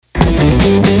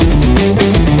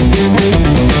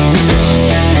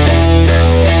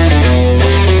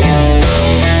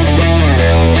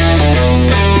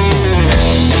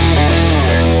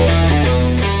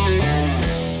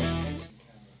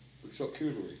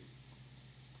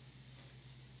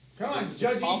Come on,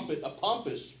 Judgy. A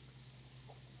pompous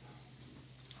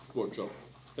sports show.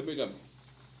 Here we go.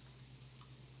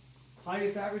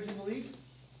 Highest average in the league?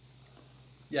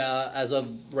 Yeah, as of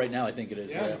right now, I think it is.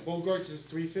 Yeah, Bogarts is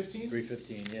 315.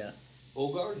 315, yeah.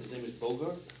 Bogart? His name is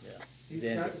Bogart? Yeah. He's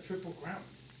got the Triple Crown.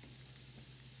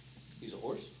 He's a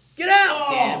horse? Get out!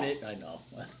 Oh! Damn it, I know.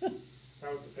 That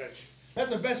was the pitch.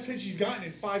 That's the best pitch he's gotten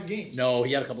in 5 games. No,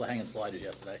 he had a couple of hanging sliders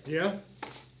yesterday. Yeah?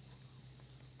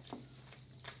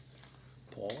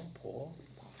 Paul. Paul.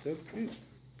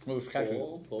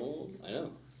 I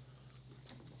know.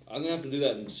 I'm going to have to do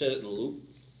that and set it in a loop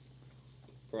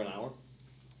for an hour.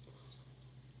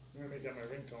 I'm going to make that my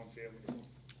ringtone for you.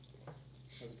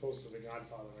 As opposed to The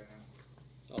Godfather right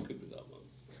now. I'll keep it that one.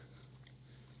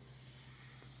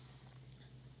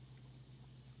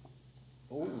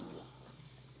 Oh.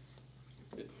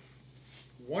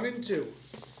 1 and 2.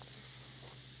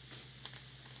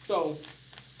 So,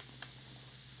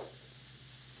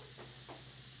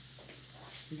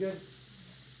 You good?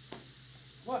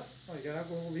 what? Oh, you got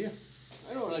alcohol over here.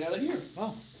 I know what I got it here.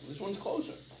 Oh, This one's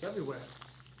closer. it's everywhere.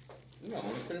 Yeah, I'm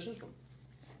going to finish this one.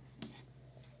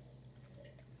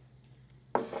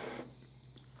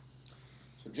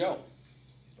 So, Joe.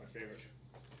 He's my favorite.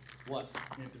 What?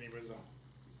 Anthony Rizzo.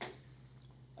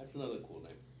 That's another cool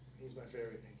name. He's my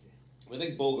favorite, thank you. I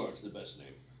think Bogart's the best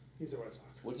name. He's a Red Sox.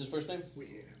 What's his first name? We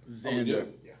hate him. Oh, we do?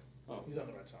 Yeah. Oh. He's on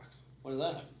the Red Sox. When did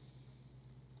that happen?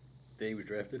 Day he was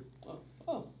drafted.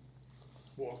 Oh.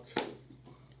 Walked.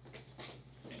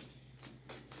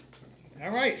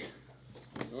 All right.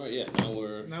 All right, yeah,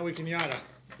 Now we can yada.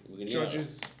 we can Judges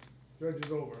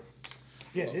over.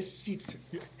 Yeah, this seat's.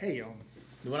 Hey,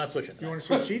 We're not switching. you want to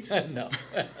switch seats? No.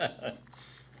 What's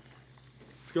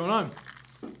going on?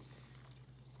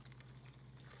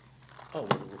 Oh,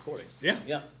 we're recording. Yeah.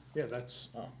 Yeah. Yeah, that's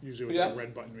Oh. usually what Yeah. that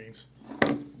red button means.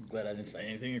 Glad I didn't say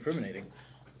anything incriminating.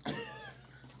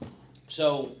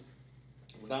 So,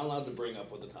 we're not allowed to bring up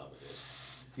what the topic is.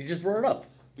 You just brought it up.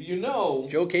 But you know,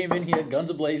 Joe came in here, guns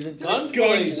a-blazing. guns Guns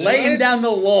blazing. Laying down the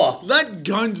law. Let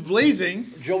guns blazing.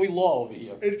 Joey Law over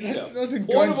here. It Yeah. doesn't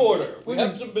Point guns. of order. We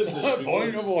have some business.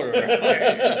 Point of order.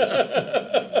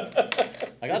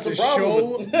 I got It's some a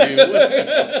problem with you.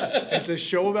 It's a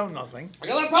show about nothing. I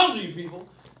got a lot of problems with you people.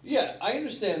 Yeah, I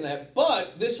understand that.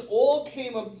 But this all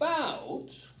came about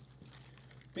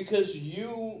because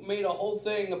you made a whole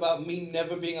thing about me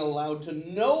never being allowed to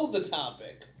know the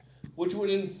topic, which would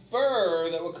infer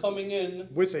that we're coming in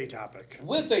With a topic.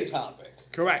 with a topic.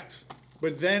 Correct.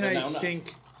 But then But now I not.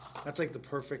 think that's like the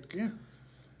perfect. Yeah.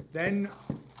 Then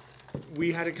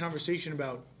we had a conversation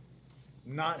about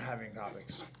not having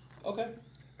topics. Okay.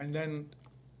 And then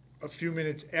a few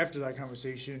minutes after that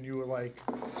conversation, you were like,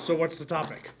 so what's the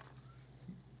topic?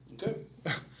 Okay.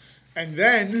 And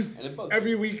then And it bugs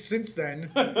every week since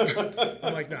then,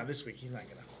 I'm like, nah, this week he's not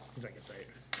gonna say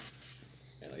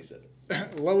And I said it.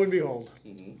 it. Lo and behold.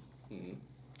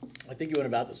 I think you went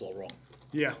about this all wrong.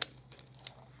 Yeah.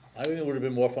 I think it would have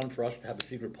been more fun for us to have a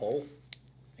secret poll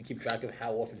and keep track of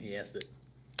how often he asked it,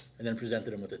 and then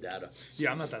presented him with the data.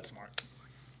 Yeah, I'm not that smart.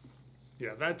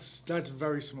 Yeah, that's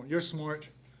very smart. You're smart.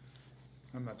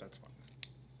 I'm not that smart.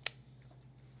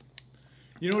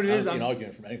 You know what it I is? haven't seen an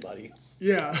argument from anybody.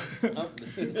 Yeah. Oh.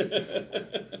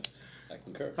 I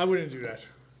concur. I wouldn't do that.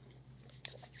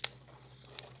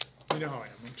 You know how I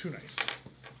am. I'm too nice.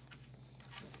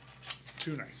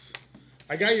 Too nice.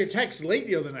 I got your text late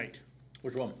the other night.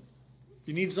 Which one?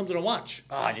 You need something to watch.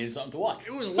 Ah, I needed something to watch.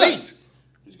 It was late.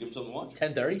 Did you give him something to watch?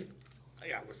 10:30?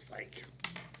 Yeah, I was like,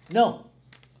 No.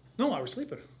 no, I was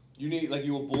sleeping. You need, like,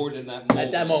 you were bored in that moment.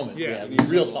 At that moment, Yeah. yeah, it was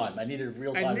real time. I needed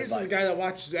real time And this advice. is the guy that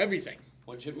watches everything.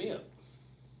 Why don't you hit me up?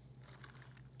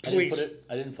 Please.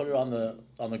 I didn't put it on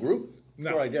the group.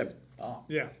 No. Sure, I did. Oh.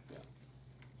 Yeah.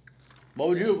 What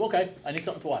would you? Okay, I need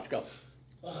something to watch. Go.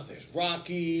 Oh, there's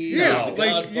Rocky. Yeah, there's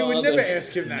like you would never Godfather.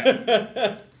 ask him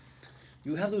that.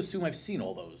 You have to assume I've seen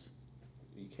all those.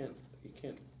 You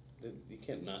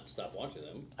can't not stop watching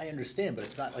them. I understand, but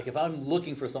it's not like if I'm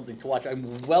looking for something to watch,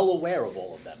 I'm well aware of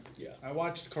all of them. Yeah. I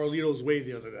watched Carlito's Way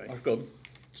the other day. That's good.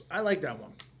 I like that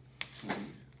one.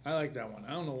 I like that one.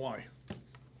 I don't know why.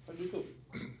 How'd you do?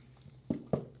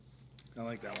 I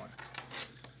like that one.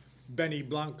 Benny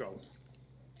Blanco.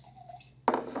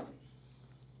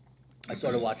 I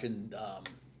started watching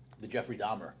the Jeffrey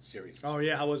Dahmer series. Oh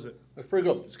yeah, how was it? It's pretty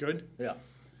good. It's good. Yeah.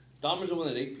 Dahmer's the one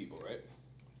that ate people, right?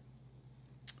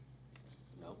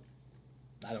 No.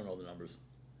 I don't know the numbers.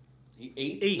 He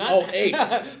ate? Ate. Not- Oh, ate.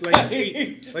 Like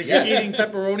like Yeah. you're eating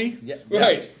pepperoni. Yeah.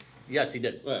 Right. Yes, he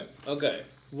did. Right. Okay.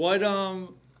 What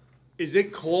is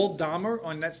it called Dahmer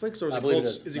on Netflix or is I it believe called?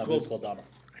 it is. Is it I believe called? it's called Dahmer.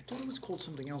 I thought it was called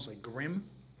something else like Grimm.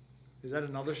 Is that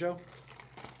another show?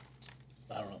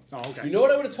 I don't know. Oh, okay. You know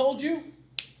what I would have told you?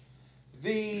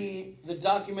 The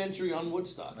documentary on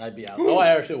Woodstock. I'd be out. Oh, I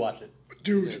actually watched it.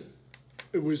 Dude,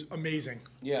 it was amazing.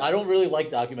 Yeah. I don't really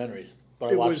like documentaries, but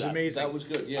I It watched was that. amazing. That was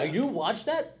good. Yeah. You watched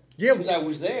that? Yeah. Because I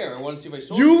was there. I want to see if I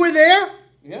saw You it. were there?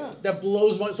 Yeah. That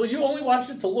blows my. So you only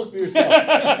watched it to look for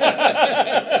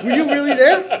yourself? Were you really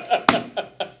there?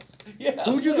 Yeah.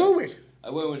 Who'd you go with? I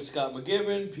went with Scott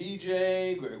McGivern,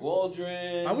 PJ, Greg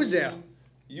Waldron. I was there.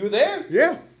 You were there?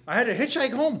 Yeah. I had to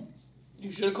hitchhike home.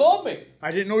 You should have called me.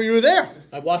 I didn't know you were there.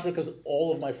 I watched it because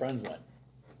all of my friends went.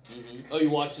 Oh, you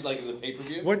watched it like in the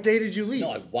pay-per-view? What day did you leave?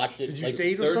 No, I watched it. Did you like,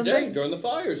 stay till Third Sunday? day during the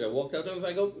fires. I walked out there and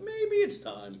I go, maybe it's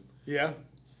time. Yeah.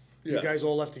 Yeah. You guys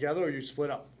all left together or you split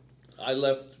up? I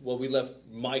left, we left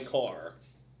my car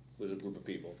with a group of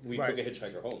people. We Right. took a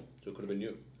hitchhiker home, so it could have been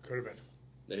you. Could have been.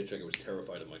 The hitchhiker was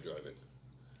terrified of my driving.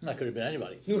 That could have been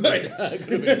anybody. Right. It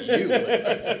could have been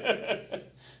you.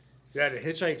 Yeah, I had to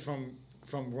hitchhike from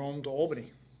Rome to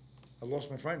Albany. I lost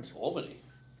my friends. Albany.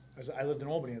 I lived in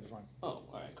Albany at the time. Oh,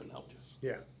 all right, couldn't help you.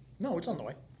 Yeah. No, it's on the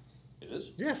way. It is?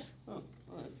 Yes. Oh, all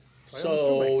right. Right on the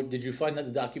So, freeway. did you find that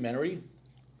the documentary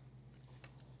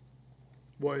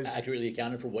Was accurately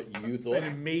accounted for what you thought? an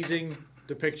amazing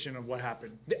depiction of what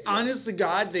happened. Honest to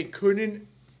God, they couldn't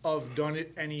have done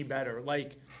it any better.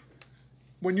 Like,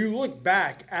 when you look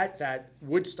back at that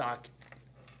Woodstock,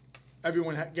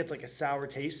 everyone gets like a sour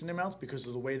taste in their mouth because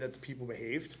of the way that the people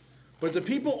behaved. But the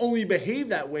people only behaved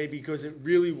that way because it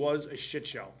really was a shit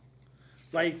show.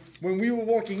 Like, when we were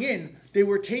walking in, they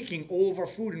were taking all of our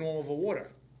food and all of our water.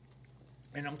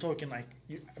 And I'm talking like,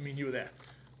 you were there.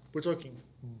 We're talking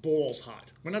balls hot.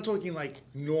 We're not talking like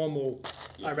normal.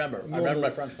 I remember normal.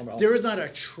 my friends coming home. There is not a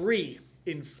tree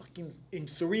in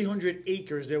 300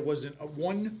 acres. There wasn't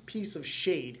one piece of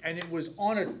shade, and it was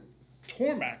on a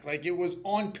tarmac, like it was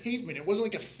on pavement. It wasn't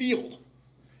like a field.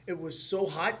 It was so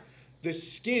hot. The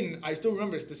skin, I still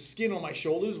remember this. The skin on my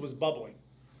shoulders was bubbling.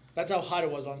 That's how hot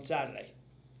it was on Saturday.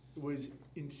 It was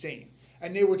insane,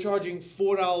 and they were charging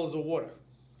 $4 a water.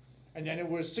 And then it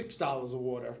was $6 a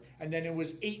water, and then it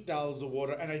was $8 a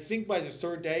water, and I think by the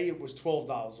third day it was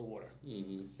 $12 a water.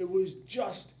 Mm-hmm. It was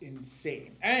just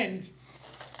insane. And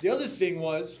the other thing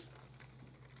was,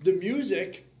 the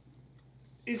music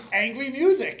is angry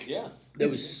music. Yeah. There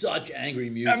was such angry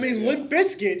music. I mean, Limp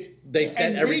Bizkit They said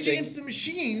and everything. Rage Against the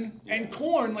Machine and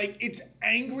Korn, like, it's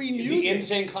angry music. The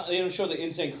insane, they didn't show the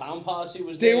Insane Clown Posse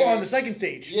was They there. were on the second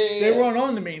stage. Yeah, yeah, They yeah. were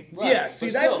on the main. Right, Yeah, see,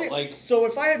 but that's still, it. like- So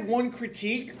if I had one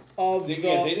critique of They, the...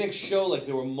 yeah, they didn't show like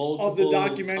there were multiple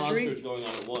documentary? concerts going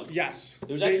on at once. Yes. There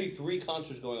was They- actually 3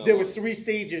 concerts going on. There at were once. 3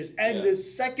 stages, and Yeah. the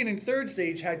second and third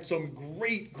stage had some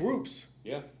great groups.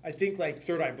 Yeah. I think like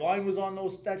Third Eye Blind was on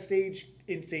that stage.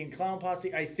 Insane Clown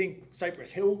Posse. I think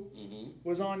Cypress Hill Mm-hmm.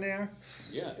 was on there.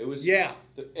 Yeah, it was. Yeah,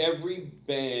 Every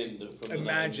band from the 90s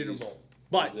imaginable. was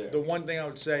But there. the one thing I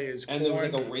would say is, And there was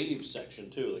Korn- like a rave section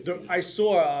too. Like I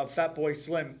saw Fat Boy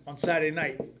Slim on Saturday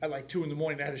night at like 2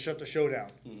 a.m. They had to shut the show down.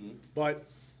 hmm But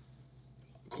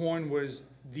Korn was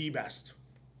the best.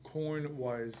 Korn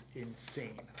was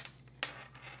insane.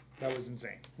 That was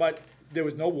insane. But there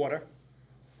was no water.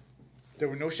 There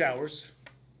were no showers.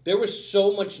 There was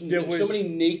so There was- so many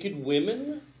naked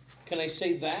women. Can I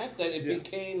say that it Yeah.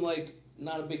 became like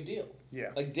not a big deal?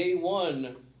 Yeah. Like day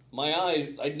one, my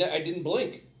eyes, I didn't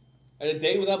blink. I had a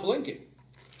day without blinking.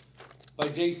 By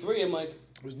day 3, I'm like,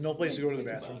 There was no place to go to the think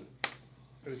about bathroom. it.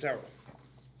 It was terrible.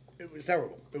 It was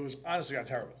terrible. It was honestly got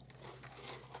terrible.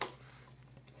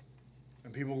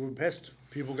 And people were pissed.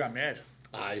 People got mad.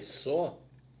 I saw.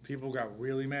 People got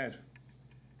really mad.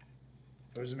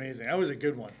 It was amazing. That was a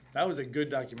good one. That was a good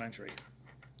documentary.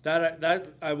 That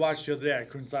I watched the other day. I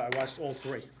couldn't stop. I watched all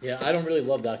 3. Yeah, I don't really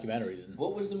love documentaries. And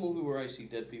What was the movie where I see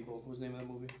dead people? What was the name of that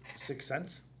movie? 6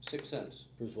 Sense. 6th Sense.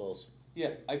 Bruce Willis.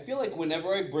 Yeah, I feel like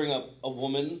whenever I bring up a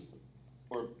woman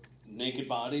or naked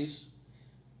bodies,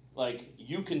 like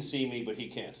you can see me, but he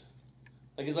can't.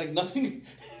 Like it's like nothing.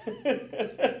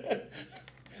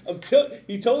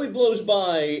 He totally blows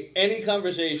by any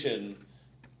conversation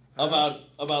about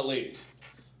ladies.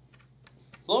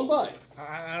 Blown by.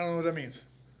 I don't know what that means.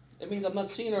 It means I'm not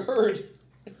seen or heard.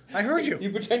 I heard you. You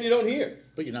pretend you don't hear.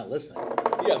 But you're not listening.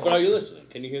 Yeah, but are you listening?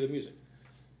 Can you hear the music?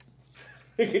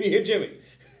 Can you hear Jimmy?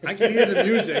 I can hear the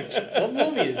music. What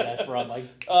movie is that from? Like,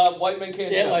 White Men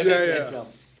Can't yeah, Jump. like Yeah, yeah.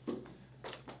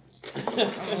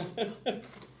 yeah.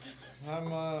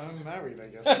 I'm married, I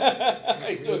guess.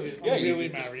 Yeah, I'm really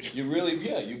you, married. You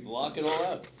really, you block it all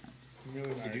out. I'm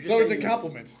really married. you just So say it's a you-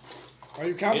 compliment. Are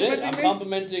you It is.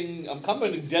 complimenting me? I'm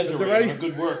complimenting Desiree Is it right? on her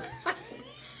good work.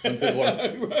 Some good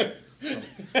work. Right.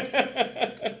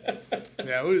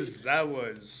 Yeah, that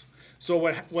was. So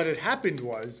what had happened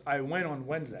was I went on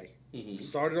Wednesday, Mhm.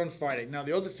 started on Friday. Now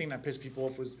the other thing that pissed people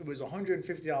off was it was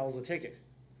 $150 a ticket,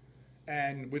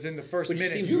 and within the first Which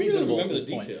minute, seems You really reasonable at remember this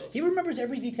the point. details. He remembers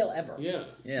every detail ever. Yeah.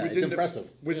 Yeah, it's within impressive.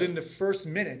 Within the first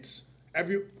minutes,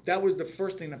 that was the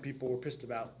first thing that people were pissed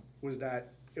about, was that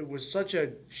it was such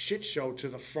a shit show to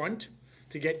the front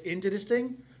to get into this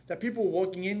thing that people were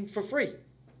walking in for free.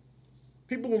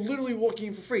 People were literally walking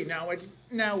in for free.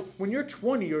 Now when you're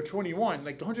 20 or 21,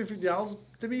 like $150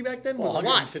 to me back then was Well, a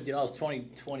lot. $150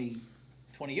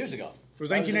 20 years ago. It was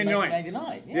That in 1999.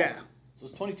 1999. Yeah. So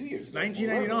it's 22 years ago.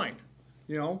 1999.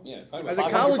 You know, Yeah, as a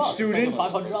 $500 college bucks. It's student, like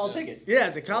a $500 ticket. yeah,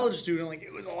 as a college student, like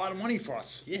it was a lot of money for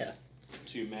us. Yeah.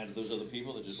 So you're mad at those other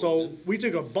people that just So walked in? we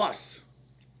took a bus.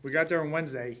 We got there on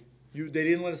Wednesday. They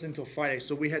didn't let us in until Friday,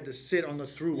 so we had to sit on the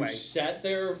You throughway. sat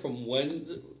there from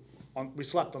when? We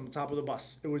slept on the top of the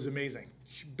bus. It was amazing.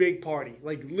 Big party.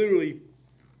 Like literally,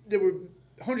 there were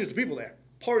hundreds of people there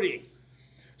partying.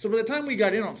 So by the time we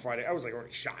got in on Friday, I was like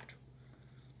already shot.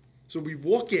 So we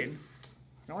walk in.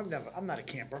 Now I'm not a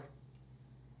camper,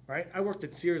 right? I worked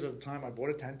at Sears at the time. I bought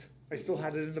a tent. I still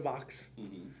had it in the box.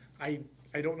 Mhm.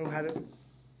 I don't know how to,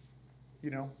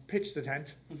 pitch the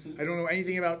tent. Mm-hmm. I don't know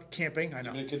anything about camping. I You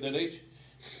know. been a kid that age?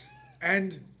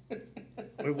 And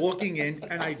we're walking in,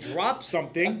 and I drop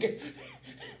something. Go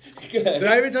Did ahead.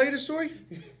 I ever tell you the story?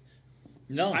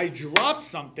 No. I drop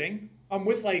something. I'm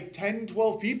with like 10,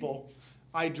 12 people.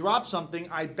 I drop something.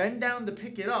 I bend down to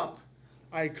pick it up.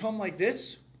 I come like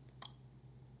this.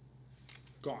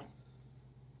 Gone.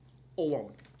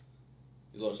 Alone.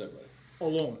 You lost everybody.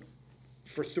 Alone.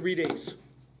 For 3 days.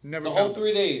 Never The found whole them.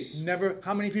 3 days. Never.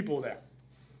 How many people were there?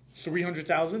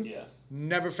 300,000? Yeah.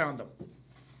 Never found them.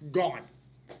 Gone.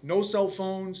 No cell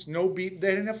phones. No beep. They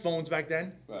didn't have phones back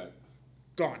then. Right.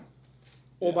 Gone.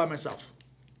 All Yeah. by myself.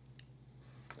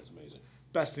 That's amazing.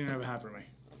 Best thing that ever happened to me.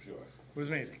 I'm sure. It was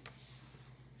amazing.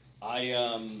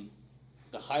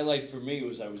 The highlight for me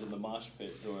was I was in the mosh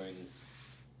pit during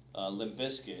Limp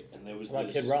Bizkit, and there was What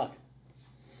about this. Kid Rock?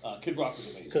 Kid Rock was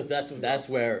amazing. Because that's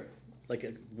where, like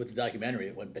with the documentary,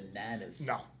 it went bananas.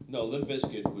 No. No, Limp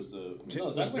Bizkit was the. No,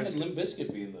 Limp that had Bizkit. Limp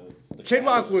Bizkit being the. Kid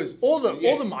Rock catalyst. was all the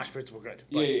Yeah. mosh pits were good,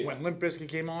 but Yeah. when Limp Bizkit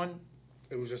came on,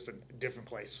 it was just a different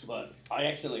place. But I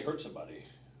accidentally hurt somebody.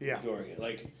 Yeah. During it,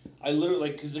 like I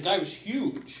literally, because the guy was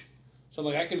huge, so I'm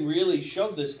like, I can really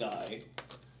shove this guy,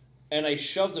 and I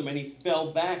shoved him, and he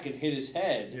fell back and hit his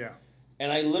head. Yeah.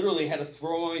 And I literally had to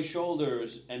throw on my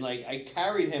shoulders, and like I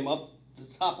carried him up the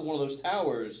top of one of those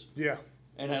towers, Yeah.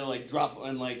 and had to like drop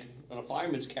and like on a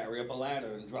fireman's carry up a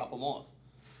ladder and drop him off.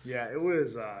 Yeah, it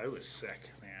was sick,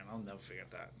 man. I'll never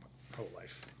forget that my whole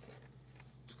life.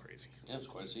 It was crazy. Yeah, it was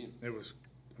quite a scene. It was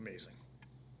amazing.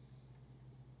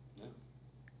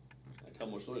 I tell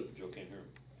more stories, but Joe can't hear them.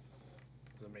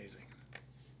 It was amazing.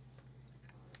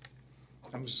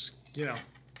 I'm just,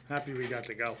 happy we got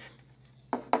to go.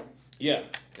 Yeah.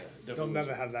 They'll definitely never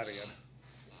was. have that again.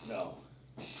 No.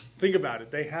 Think about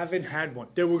it. They haven't had one.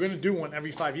 They were going to do one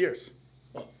every 5 years.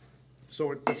 Oh.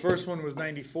 So the first one was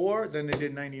 94, then they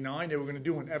did 99. They were going to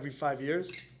do one every 5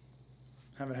 years.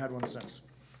 Haven't had one since.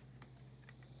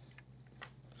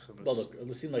 So it Well, was-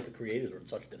 it seemed like the creators were in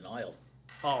such denial.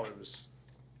 oh, it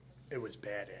was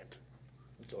bad, Ed.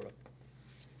 Sort of.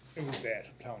 It was bad,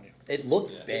 I'm telling you. It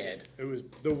looked Yeah. bad. It was,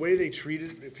 the way they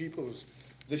treated people was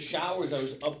The showers, I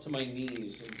was up to my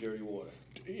knees in dirty water.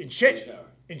 in The shit. shower.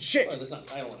 In shit. Oh, that's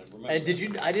not. I don't want to remember. And did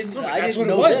you? I didn't. No, but I that's didn't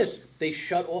what know it was. this. They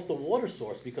shut off the water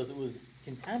source because it was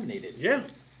contaminated. Yeah.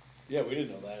 Yeah, we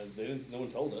didn't know that. They didn't. No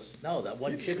one told us. No, that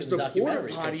one Yeah, chick in because the the porta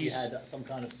documentary said she potties- had some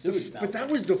kind of sewage. But that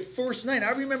was the first night.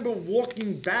 I remember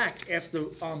walking back after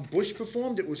Bush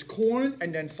performed. It was Korn,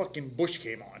 and then fucking Bush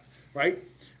came on, right?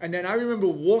 And then I remember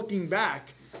walking back,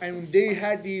 and they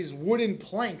had these wooden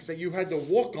planks that you had to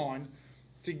walk on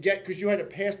to get, because you had to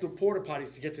pass the porta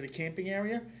potties to get to the camping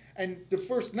area. And the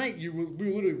first night, we were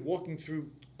literally walking through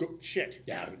shit.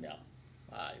 Yeah, no.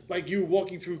 Like you were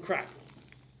walking through crap.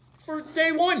 For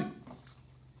day one.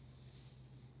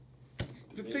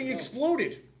 The thing Yeah.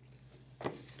 exploded. Yeah.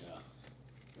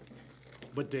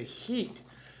 But the heat,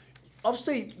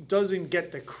 upstate doesn't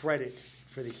get the credit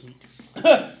for the heat.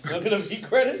 Not gonna be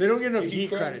credit. They don't get enough heat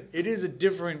credit. It is a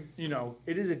different, it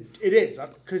is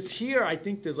because here I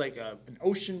think there's like an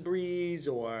ocean breeze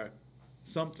or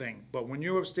something. But when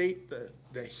you're upstate,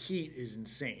 the heat is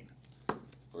insane.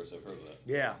 First I've heard of that.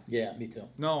 Yeah. Yeah, me too.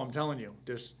 No, I'm telling you,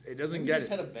 it doesn't We get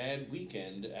just it. had a bad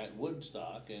weekend at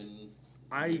Woodstock, and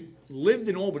I lived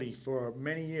in Albany for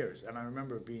many years, and I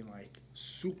remember it being like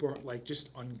super, like just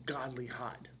ungodly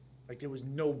hot. Like there was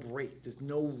no break, there's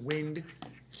no wind,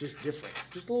 just different,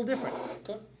 just a little different.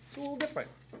 okay. It's a little different.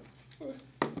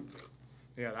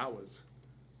 Yeah,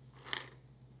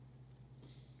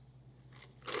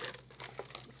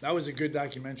 that was a good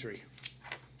documentary.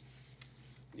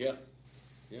 Yeah.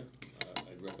 Yeah.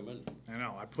 I'd recommend it. I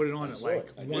know. I put it on I at saw like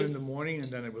it. I 1 in did. the morning, and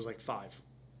then it was like 5,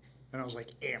 and I was like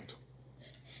amped.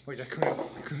 Like I couldn't.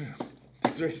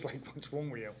 It's like, what's wrong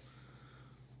with you?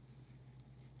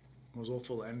 I was all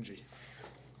full of energy.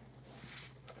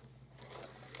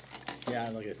 Yeah,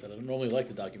 like I said, I don't normally like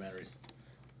the documentaries.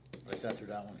 But I sat through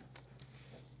that one.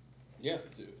 Yeah,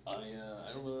 dude.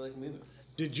 I don't really like them either.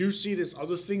 Did you see this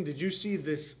other thing? Did you see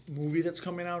this movie that's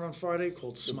coming out on Friday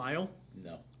called Smile?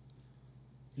 No.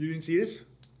 You didn't see this?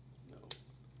 No.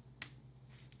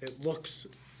 It looks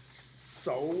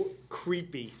so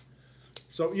creepy.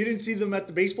 So you didn't see them at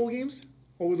the baseball games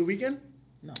over the weekend?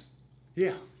 No.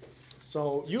 Yeah.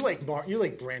 So you like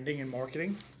branding and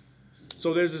marketing.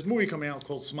 So there's this movie coming out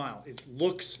called Smile. It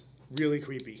looks really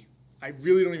creepy. I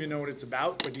really don't even know what it's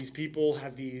about, but these people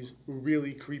have these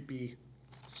really creepy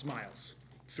smiles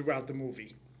throughout the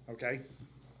movie. Okay?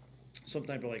 Some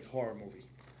type of like horror movie.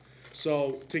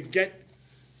 So to get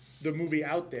the movie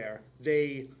out there,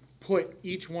 they put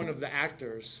each one of the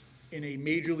actors in a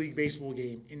Major League Baseball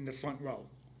game in the front row.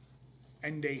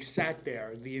 And they sat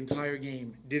there the entire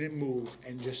game, didn't move,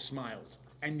 and just smiled.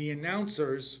 And the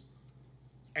announcers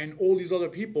and all these other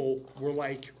people were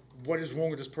like, what is wrong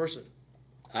with this person?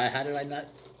 How did I not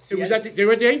see It was they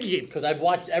were at the Yankee game. Because I've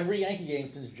watched every Yankee game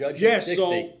since Judge hit Yes, 60.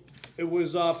 so it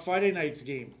was Friday night's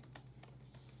game.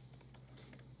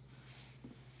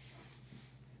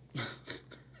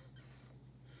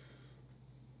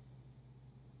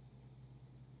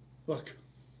 Look,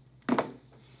 What are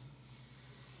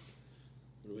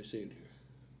we seeing here?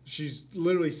 she's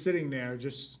literally sitting there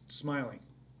just smiling.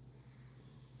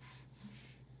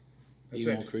 That's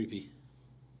Even more it. creepy.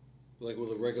 Like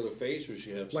with a regular face, or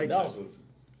she have some Like- type No. of...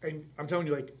 And I'm telling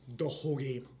you, like, the whole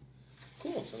game.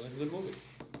 Cool, sounds like a good movie.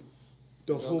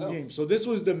 The I'll whole go. game. So this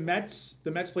was the Mets.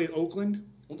 The Mets played Oakland.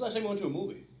 When's the last time you went to a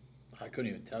movie? I couldn't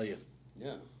even tell you.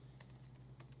 Yeah.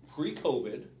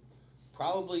 Pre-COVID,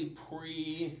 probably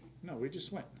pre... No, we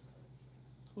just went.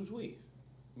 Who's we?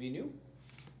 Me and you?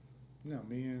 No,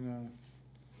 me and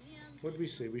what did we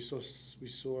see? We saw the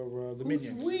Who's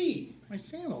Minions. we? My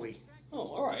family. Oh,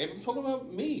 all right. I'm talking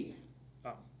about me.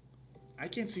 Oh, I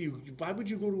can't see you. Why would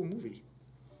you go to a movie?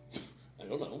 I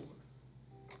don't know.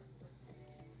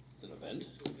 It's an event.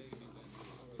 And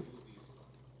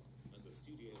the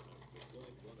studio has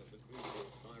deployed one of the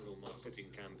greatest viral marketing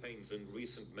campaigns in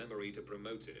recent memory to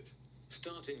promote it.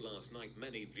 Starting last night,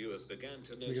 many viewers began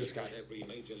to at notice this guy. that every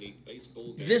Major League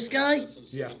Baseball game This guy? had a person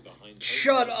Yeah. sitting behind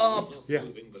Shut posters up. not Yeah.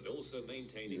 moving, but also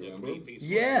maintaining You a remember? creepy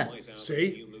Yeah. smile right out of See?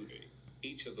 the new movie.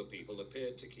 Each of the people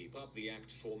appeared to keep up the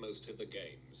act for most of the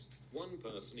games. One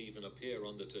person even appeared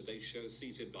on the Today Show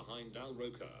seated behind Al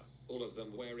Roker, all of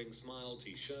them wearing Smile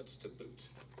t-shirts to boot.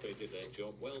 They did their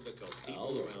job well because people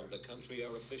Al Roker. around the country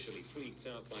are officially freaked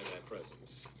out by their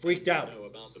presence. Freaked out. Know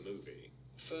about the movie.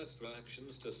 First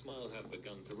reactions to Smile have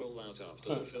begun to roll out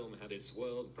after the film had its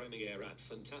world premiere at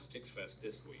Fantastic Fest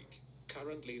this week.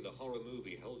 Currently, the horror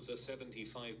movie holds a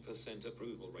 75%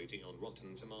 approval rating on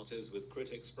Rotten Tomatoes, with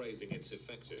critics praising its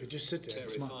effective, They just sit there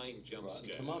and smile. terrifying jump Rotten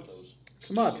scares. Tomatoes.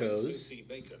 Tomatoes. Susie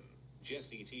Bacon,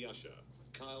 Jesse T. Usher,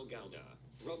 Kyle Gallner,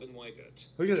 Robin Weigert,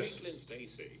 Look at this. Caitlin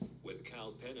Stacey, with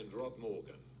Cal Penn and Rob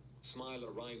Morgan. Smile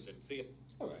arrives in theater.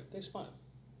 All right, they smile.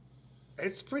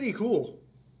 It's pretty cool.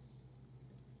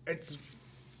 That's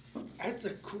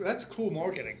cool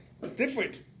marketing. It's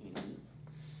different.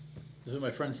 This is what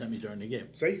my friend sent me during the game.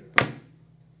 See?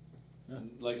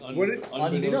 Like What it-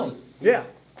 Unbeknownst. Yeah.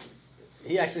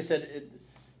 He actually said,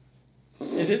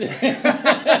 "Is it?"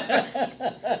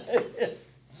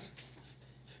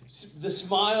 The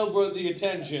smile brought the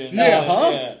attention. Yeah.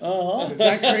 Uh-huh. Is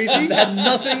that crazy? Had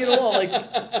nothing at all. Like,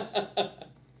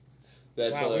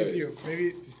 That's Wow, with hilarious. you.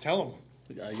 Maybe just tell them.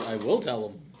 I will tell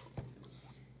him.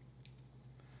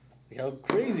 Like, how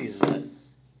crazy is that?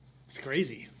 It's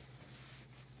crazy.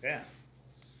 Yeah.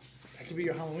 That could be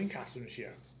your Halloween costume this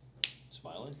year.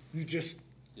 Smiling? You just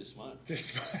smile.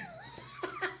 smile.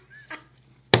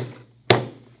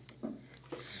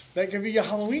 That could be your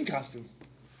Halloween costume.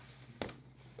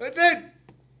 That's it.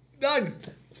 Done.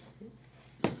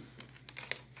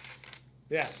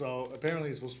 Yeah, so apparently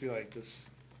it's supposed to be like this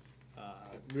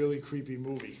really creepy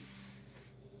movie.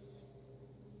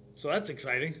 So that's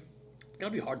exciting. It's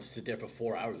gotta be hard to sit there for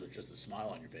 4 hours with just a smile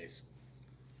on your face.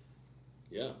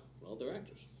 Yeah, well, they're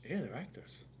actors, Yeah, they're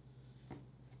actors.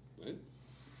 right?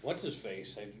 What's his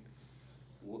face?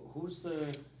 Who's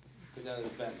the guy that's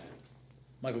Batman?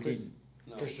 Michael Keaton.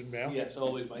 No. Christian Bale? Yes,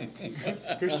 always my.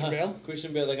 Christian Bale?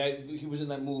 Christian Bale, the guy, he was in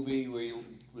that movie where he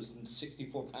was in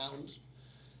 64 pounds.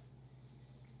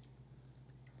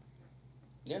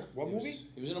 Yeah. What he was- movie?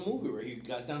 He was in a movie where he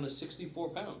got down to 64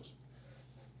 pounds.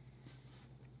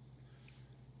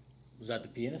 Was that the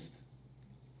pianist?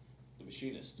 The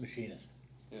Machinist. Machinist.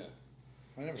 Yeah.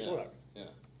 I never Yeah. saw that. Yeah.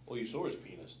 Well, you saw his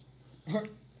penis.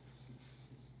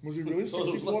 Was he really So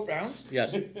it was 64 like- pounds?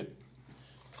 Yes.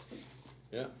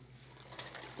 Yeah.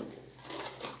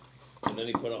 And then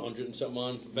he put 100 and something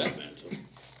on for Batman. So.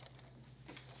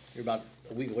 You're about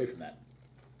a week away from that.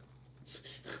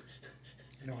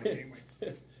 No, I can't wait.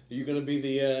 Are you going to be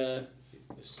the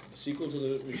sequel to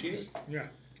The Machinist? Yeah.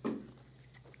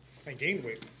 I gained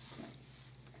weight.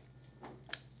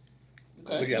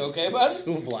 Okay. Would you have Okay a about it?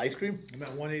 spoonful of ice cream? I'm at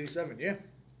 187, yeah.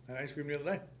 Had ice cream the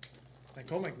other day. At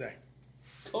Comac Day.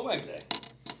 Comac Day.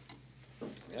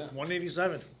 Yeah.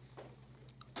 187.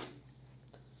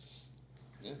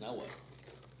 Yeah, now what?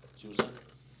 Suicide?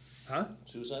 Huh?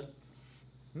 Suicide?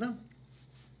 No.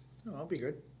 No, I'll be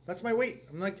good. That's my weight.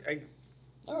 I'm like,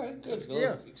 All right, good. Well,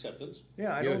 Yeah. Acceptance.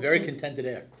 yeah, I You have a don't very think- contented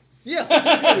air. Yeah,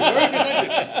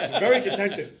 very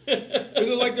contented. Is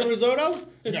it like the risotto?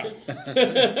 No.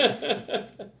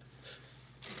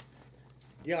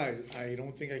 Yeah, I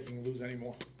don't think I can lose any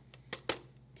more. I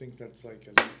think that's like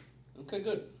Okay,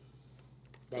 good.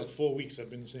 about 4 weeks I've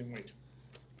been the same weight.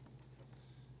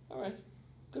 All right,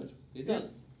 good. You're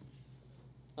done.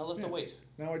 Now lift Yeah. the weight.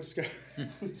 Now I just got.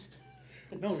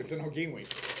 No, it's then I'll gain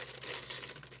weight.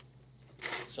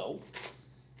 So?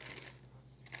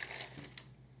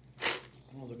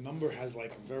 Well, the number has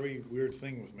like a very weird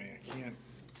thing with me. I can't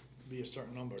be a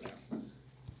certain number now.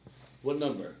 What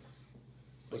number?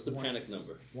 What's the One. panic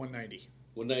number? 190.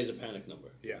 What night is a panic number?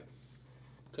 Yeah.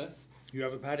 Okay. You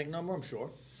have a panic number, I'm sure.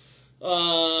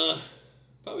 Probably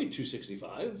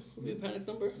 265 would be a panic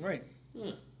number. Right.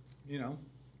 Yeah. You know.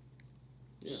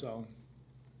 Yeah. So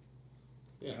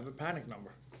Yeah. I have a panic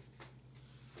number.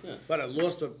 Yeah. But I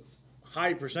lost a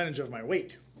high percentage of my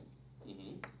weight.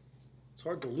 Mm-hmm. It's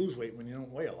hard to lose weight when you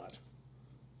don't weigh a lot.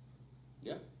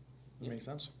 Yeah. That Yeah. makes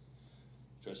sense.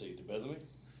 Try to say you did better than me.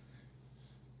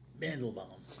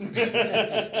 Mandelbaum.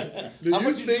 How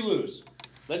much did you lose?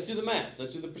 Let's do the math.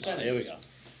 Let's do the percentage. There we go.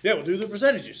 Yeah, we'll do the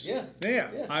percentages. Yeah. Yeah.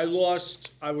 Yeah. I was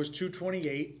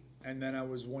 228 and then I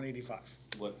was 185.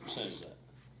 What percentage is that?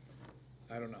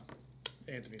 I don't know.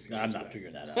 Anthony's No, gonna I'm do not that.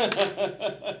 figuring that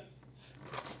out.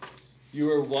 You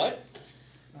were what?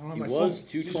 I don't have He my was phone.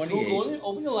 Just Google 228. it.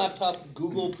 Open your laptop,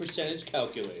 Google percentage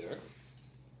calculator.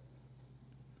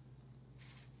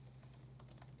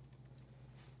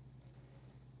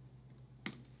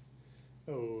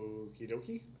 Okie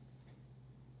dokie.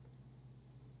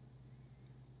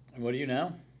 And what are you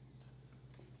now?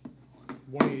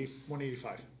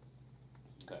 185.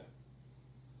 Okay.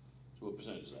 So what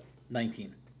percentage is that?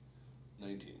 19.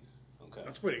 19. Okay.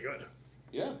 That's pretty good.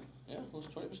 Yeah. Yeah. That's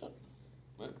 20%.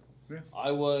 Right. Yeah. I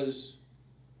lost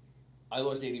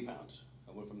 80 pounds.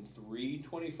 I went from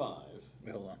 325.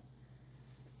 Wait, hold on.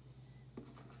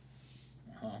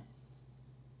 Uh-huh.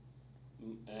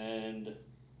 And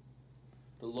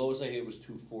the lowest I hit was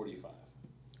 245.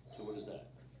 So what is that?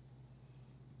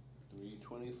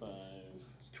 325.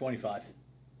 It's 25.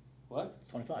 What?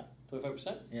 It's 25.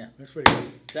 25%? Yeah. That's pretty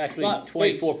good. It's actually But,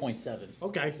 24.7.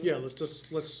 Okay, yeah,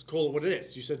 let's call it what it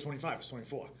is. You said 25, it's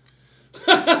 24.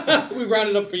 We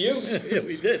rounded up for you. Yeah,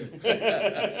 we did.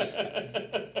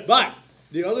 But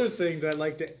the other thing that I'd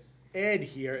like to add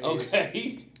here is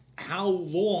Okay. how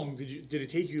long did it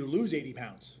take you to lose 80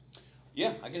 pounds?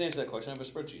 Yeah, I can answer that question. I have a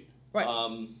spreadsheet. Right.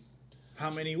 How How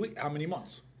many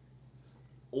months?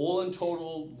 All in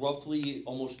total, roughly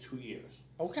almost 2 years.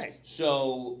 Okay.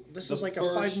 So This the is like a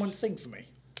first- 5-month thing for me.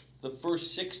 The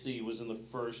first 60 was in the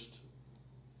first,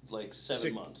 like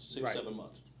 7 months, 6, right. 7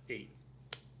 months. 8.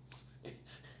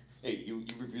 Hey, you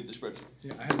reviewed the spreadsheet.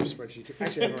 Yeah, I have the spreadsheet. too.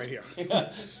 Actually, I have it right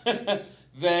here.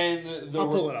 Then the I'll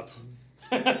pull it up.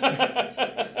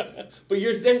 But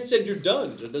you said you're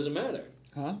done, so it doesn't matter.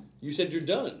 Huh? You said you're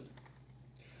done.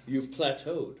 You've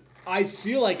plateaued. I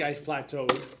feel like I've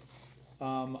plateaued.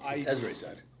 Desiree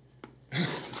said.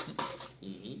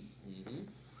 In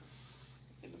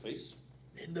the face.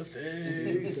 In the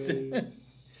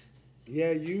face.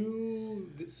 Yeah,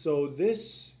 so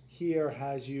this here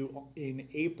has you, in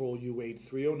April, you weighed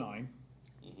 309,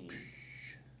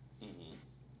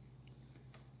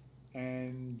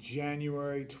 and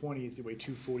January 20th, you weighed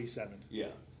 247. Yeah.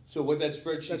 So what that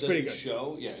spreadsheet That's pretty doesn't good.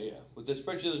 show, what that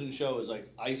spreadsheet doesn't show is like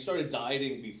I started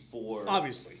dieting before.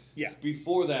 Obviously, yeah.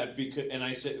 Before that, because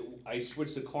I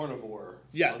switched to carnivore.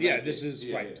 Yeah, on yeah, that this day. is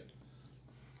right.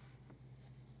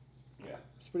 Yeah.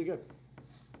 It's pretty good.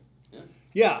 Yeah.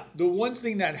 Yeah, the one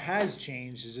thing that has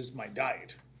changed is just my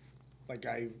diet. Like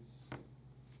I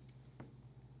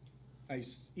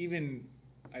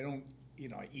don't,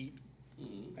 I eat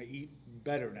Mm-hmm. I eat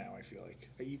better now. I feel like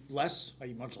I eat less. I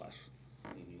eat much less,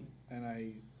 Mm-hmm. and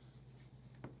I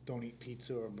don't eat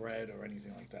pizza or bread or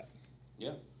anything like that.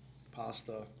 Yeah.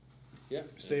 Pasta. Yeah.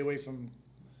 Stay away from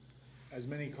as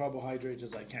many carbohydrates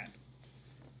as I can.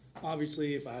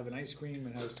 Obviously, if I have an ice cream,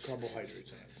 it has carbohydrates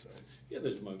in it. So Yeah,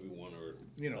 there might be one or.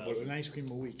 but an ice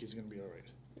cream a week is going to be all right.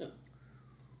 Yeah.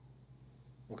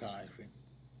 What kind of ice cream?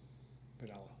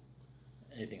 Vanilla,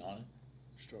 Anything on it?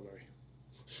 strawberry,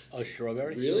 Oh,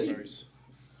 strawberry? Really? strawberries.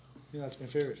 Yeah, that's my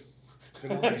favorite.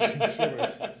 Vanilla ice cream with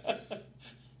strawberries.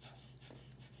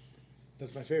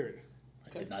 That's my favorite. I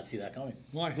did not see that coming.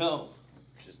 Why? No.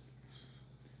 Just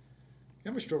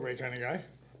I'm a strawberry kind of guy.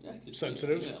 Yeah, I can see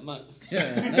Sensitive. that. Yeah, I'm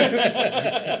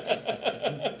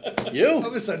not. You?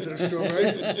 I'm a sensitive strawberry.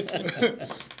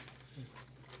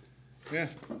 Yeah.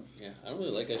 Yeah, I don't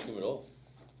really like ice cream at all.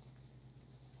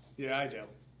 Yeah, I do.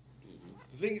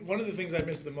 Mm-hmm. One of the things I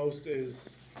miss the most is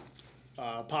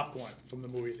popcorn from the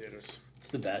movie theaters. It's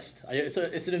the best.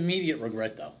 It's an immediate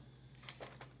regret though.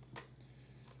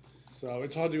 So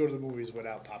it's hard to go to the movies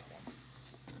without popcorn.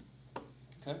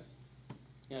 Okay.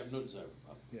 Yeah, I have no desire for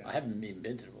popcorn. Yeah. I haven't even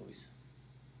been to the movies.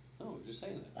 No, we're just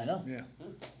saying that. I know. Yeah. Huh?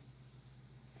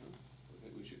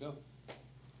 Maybe we should go.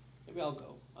 Maybe I'll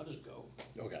go. I'll just go.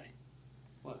 Okay.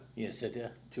 What? You gonna sit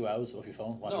there 2 hours off your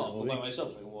phone watching No, a I'll go movie? by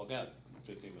myself so I can walk out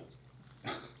in 15 minutes.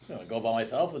 You know, go by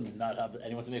myself and not have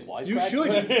anyone to make wisecracks? You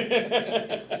should.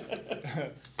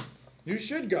 You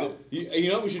should go.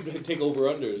 You know, we should take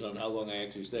over-unders on how long I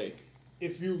actually stay.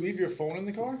 If you leave your phone in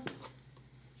the car,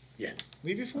 Yeah.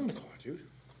 leave your phone in the car, dude.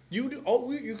 You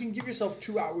can give yourself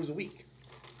 2 hours a week.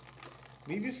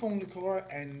 Leave your phone in the car,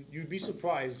 and you'd be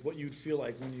surprised what you'd feel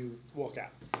like when you walk out.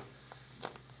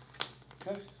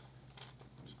 Okay.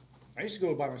 I used to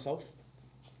go by myself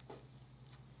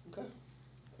Okay.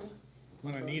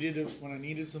 when I needed a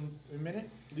minute.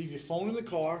 Leave your phone in the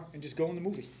car and just go in the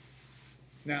movie.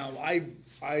 Now I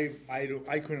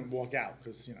couldn't walk out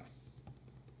because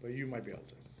but you might be able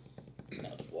to.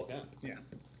 I'll just walk out. Yeah.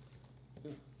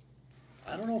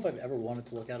 I don't know if I've ever wanted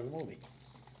to walk out of a movie.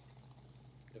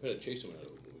 I've had to chase someone out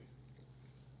of a movie.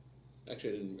 Actually,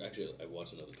 I didn't. Actually, I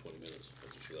watched another 20 minutes.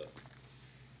 That's what she left.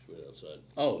 She went outside.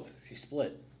 Oh, she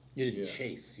split. You didn't Yeah.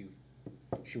 chase.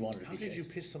 She wanted to How be did you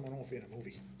chased. piss someone off in a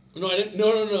movie? No, I didn't.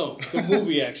 No. The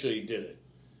movie actually did it.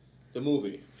 The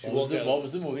movie. She What was, walked out. what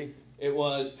was the movie? It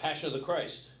was Passion of the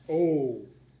Christ. Oh.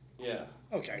 Yeah.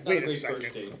 Okay. Not Wait a a great second.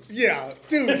 first date. Yeah,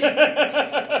 dude.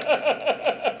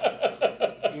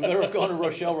 You better have gone to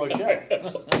Rochelle.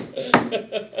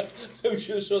 We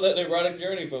should have saw that erotic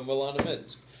journey from Milana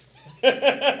Mintz.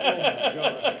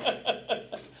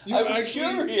 You I was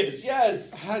actually curious. Yes.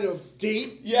 had a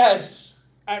date Yes.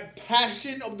 at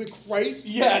Passion of the Christ?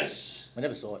 Yes. I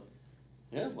never saw it.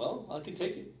 Yeah. Well, I can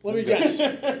take it. Let me guess.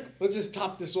 Let's just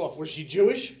top this off. Was she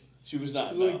Jewish? She was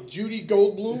not. Was No. it like Judy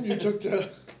Goldblum you took to...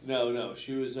 No.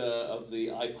 She was of the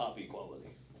iPoppy quality.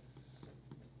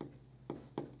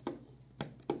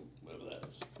 Whatever that is.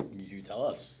 You tell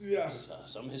us. Yeah.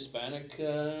 Some Hispanic.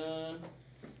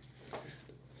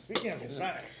 Speaking of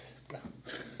Hispanics.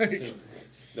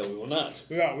 No, we will not.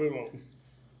 Yeah, we won't.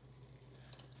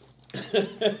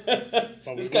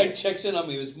 This guy checks in on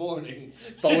me this morning.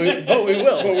 But we will. But we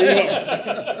will.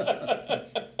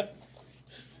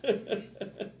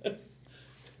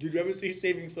 Did you ever see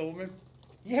Saving Silverman?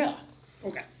 Yeah.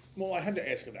 Okay. Well, I had to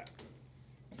ask her that.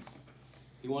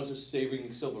 He wants us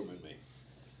saving Silverman me.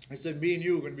 I said, me and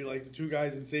you are going to be like the two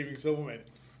guys in Saving Silverman.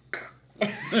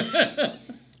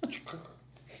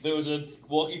 There was a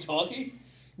walkie-talkie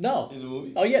No. in the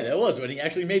movie? Oh yeah, there was when he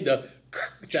actually made the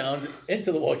sound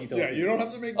into the walkie-talkie. Yeah, you don't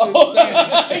have to make Oh, the sound.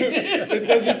 I did. It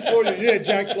does it for you. Yeah,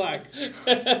 Jack Black.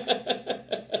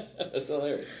 That's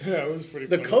hilarious. Yeah, it was pretty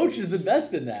The funny. coach is the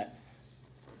best in that.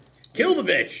 Kill the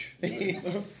bitch. Maybe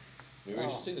we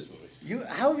should see this movie.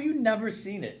 How have you never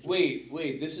seen it? Wait,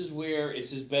 this is where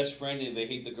it's his best friend and they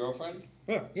hate the girlfriend?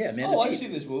 Yeah. Yeah, Amanda Oh, Pete. I've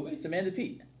seen this movie. It's Amanda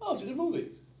Pete. Oh, it's a good movie.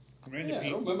 Amanda Yeah, I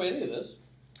Pete. don't remember any of this.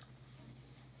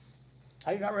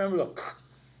 How do you not remember the?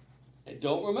 I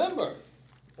don't remember.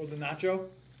 Or the nacho.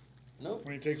 Nope.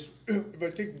 When he takes, if I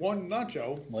take one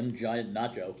nacho, One giant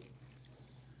nacho.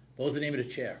 What was the name of the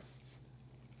chair?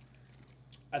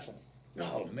 Ethel.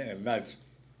 Oh man, nice.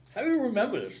 How do you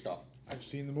remember this stuff? I've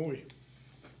seen the movie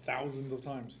thousands of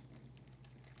times.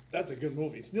 That's a good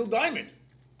movie. It's Neil Diamond.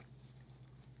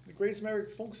 The greatest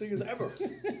American folk singers ever.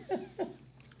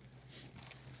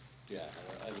 Yeah,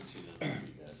 I haven't seen it,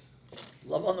 you guys.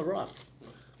 Love on the Rocks.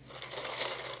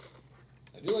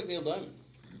 I do like Neil Diamond.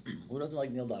 Who doesn't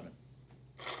like Neil Diamond?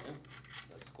 Yeah,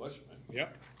 that's the question, man.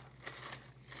 Yep.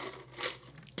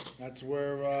 That's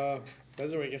where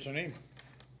Desiree gets her name.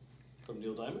 From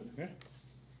Neil Diamond? Yeah.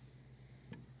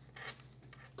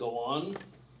 Go on.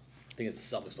 I think it's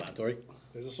self-explanatory.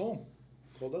 There's a song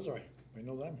called Desiree by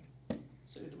Neil Diamond.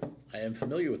 Sing it to me. I am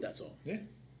familiar with that song. Yeah.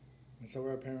 That's how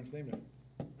our parents named it.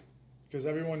 Because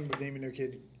everyone was naming their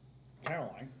kid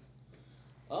Caroline,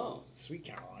 Oh. Sweet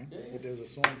Caroline. Yeah, yeah. But there's a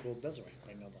song called Desiree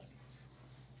by Neil Diamond.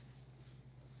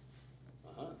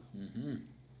 Uh-huh. Mm-hmm.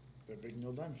 They're big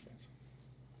Neil Diamond fans.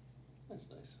 That's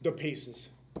nice. The Paces.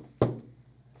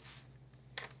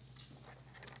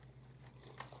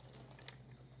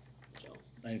 So,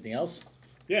 Anything else?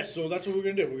 Yeah, so that's what we're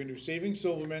going to do. We're going to do Saving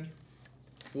Silverman.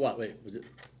 For what? Wait. Was it?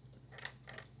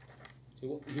 he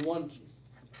wants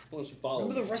to follow.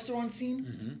 Remember the restaurant scene?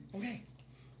 Mm-hmm. Okay.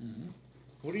 Mm-hmm.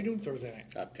 What are you doing Thursday night?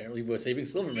 Apparently we're saving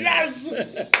Silverman. Yes! You're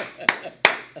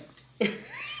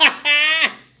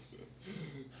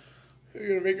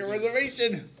going to make a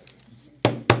reservation.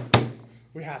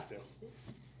 We have to.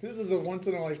 This is a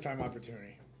once-in-a-lifetime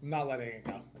opportunity. I'm not letting it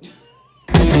go.